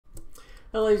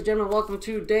Hello ladies and gentlemen, welcome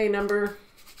to day number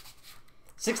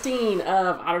 16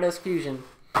 of Autodesk Fusion.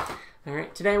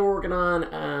 Alright, today we're working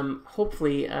on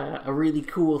hopefully a really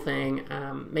cool thing,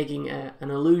 making an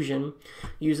illusion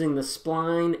using the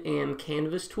Spline and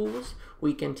Canvas tools.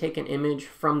 We can take an image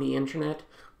from the internet,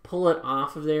 pull it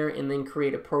off of there, and then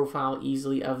create a profile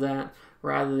easily of that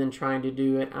rather than trying to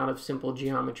do it out of simple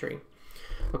geometry.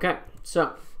 Okay,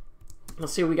 so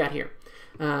let's see what we got here.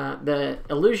 The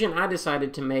illusion I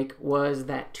decided to make was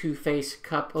that two-face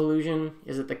cup illusion.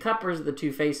 Is it the cup or is it the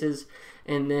two faces?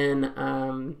 And then,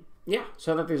 yeah,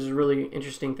 so I thought this was a really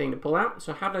interesting thing to pull out.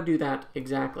 So how did I do that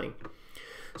exactly?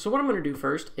 So what I'm going to do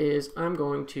first is I'm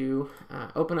going to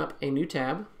open up a new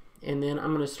tab, and then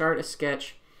I'm going to start a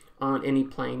sketch on any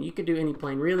plane. You could do any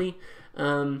plane really,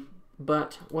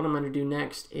 but what I'm going to do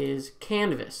next is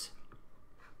Canvas.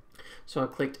 So I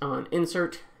clicked on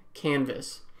Insert,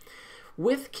 Canvas.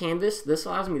 With Canvas, this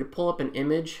allows me to pull up an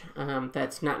image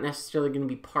that's not necessarily going to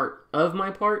be part of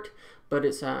my part, but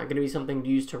it's going to be something to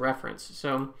use to reference.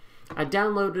 So I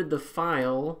downloaded the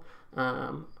file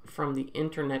from the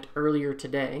internet earlier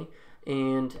today,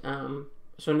 and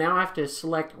so now I have to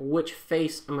select which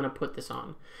face I'm going to put this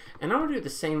on. And I'm going to do the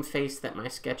same face that my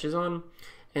sketch is on,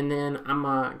 and then I'm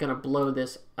going to blow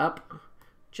this up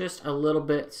just a little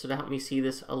bit so to help me see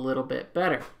this a little bit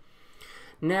better.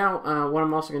 Now, what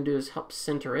I'm also going to do is help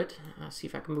center it. See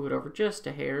if I can move it over just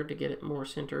a hair to get it more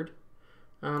centered.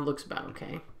 Looks about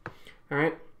okay. All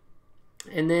right.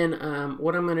 And then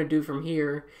what I'm going to do from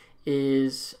here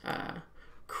is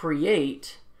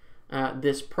create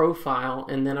this profile,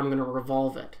 and then I'm going to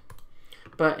revolve it.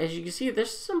 But as you can see,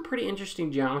 there's some pretty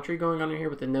interesting geometry going on here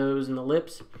with the nose and the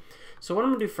lips. So what I'm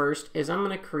going to do first is I'm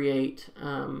going to create,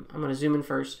 I'm going to zoom in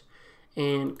first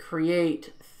and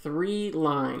create 3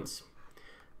 lines.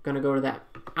 Going to go to that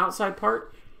outside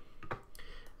part,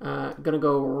 going to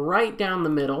go right down the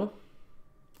middle,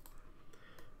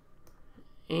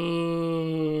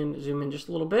 and zoom in just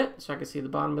a little bit so I can see the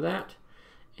bottom of that,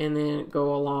 and then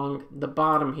go along the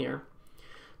bottom here.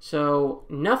 So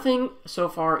nothing so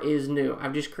far is new.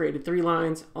 I've just created 3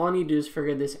 lines. All I need to do is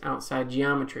figure this outside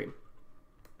geometry.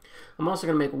 I'm also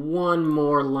going to make one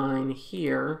more line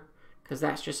here because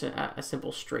that's just a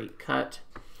simple straight cut.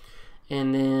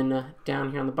 And then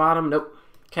down here on the bottom, nope.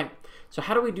 Okay, so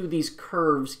how do we do these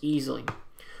curves easily?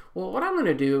 Well, what I'm going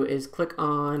to do is click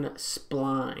on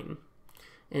Spline.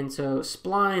 And so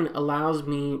Spline allows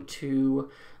me to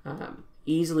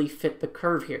easily fit the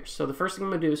curve here. So the first thing I'm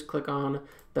going to do is click on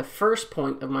the first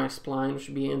point of my spline, which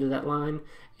would be into that line.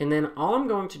 And then all I'm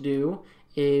going to do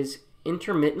is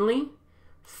intermittently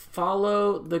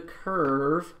follow the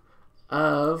curve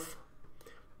of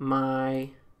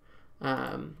my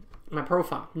my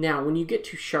profile. Now, when you get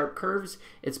to sharp curves,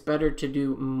 it's better to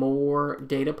do more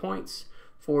data points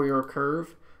for your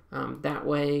curve. That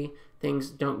way, things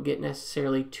don't get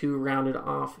necessarily too rounded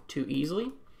off too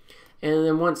easily. And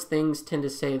then once things tend to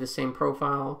say the same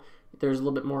profile, there's a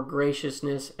little bit more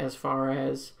graciousness as far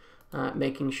as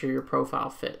making sure your profile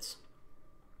fits.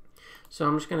 So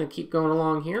I'm just going to keep going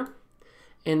along here.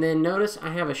 And then notice I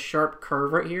have a sharp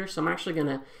curve right here, so I'm actually going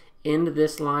to end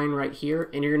this line right here,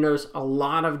 and you're going to notice a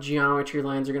lot of geometry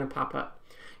lines are going to pop up.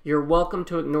 You're welcome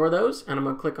to ignore those, and I'm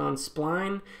going to click on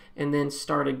Spline and then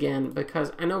start again,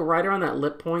 because I know right around that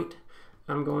lip point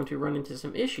I'm going to run into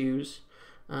some issues,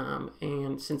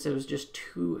 and since it was just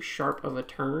too sharp of a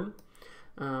turn,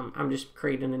 I'm just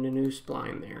creating a new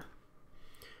spline there.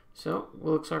 So it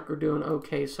looks like we're doing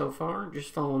okay so far,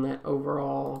 just following that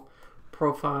overall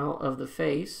profile of the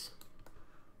face.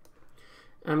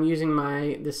 I'm using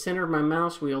the center of my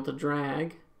mouse wheel to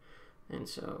drag, and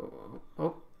so,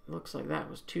 oh, looks like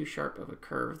that was too sharp of a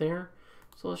curve there.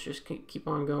 So let's just keep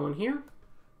on going here,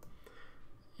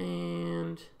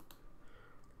 and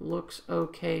looks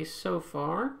okay so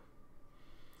far.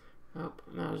 Oh,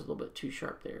 that was a little bit too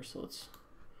sharp there, so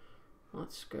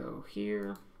let's go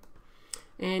here.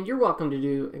 And you're welcome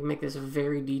to make this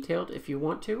very detailed if you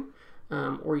want to,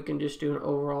 or you can just do an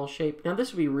overall shape. Now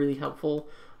this would be really helpful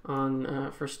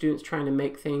for students trying to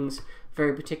make things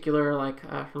very particular, like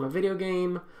from a video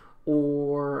game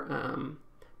or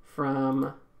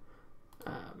from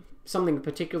something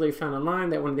particularly found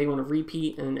online that when they want to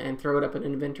repeat and throw it up in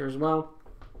Inventor as well.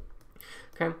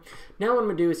 Okay, now what I'm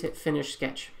going to do is hit Finish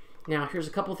Sketch. Now here's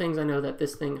a couple things I know that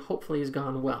this thing hopefully has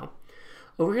gone well.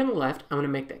 Over here on the left, I'm going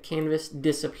to make that canvas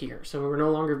disappear, so we're no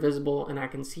longer visible and I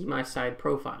can see my side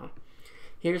profile.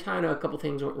 Here's how I know a couple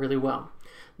things went really well.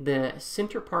 The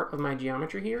center part of my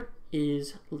geometry here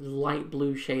is light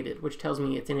blue shaded, which tells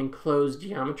me it's an enclosed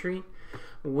geometry.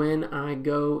 When I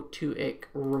go to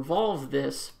revolve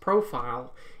this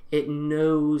profile, It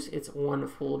knows it's one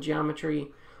full geometry.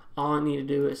 All I need to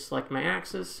do is select my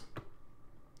axis.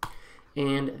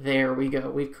 And there we go.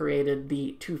 We've created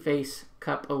the two-face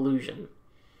cup illusion.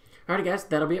 Alright guys,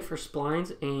 that'll be it for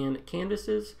splines and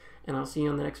canvases, and I'll see you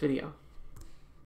on the next video.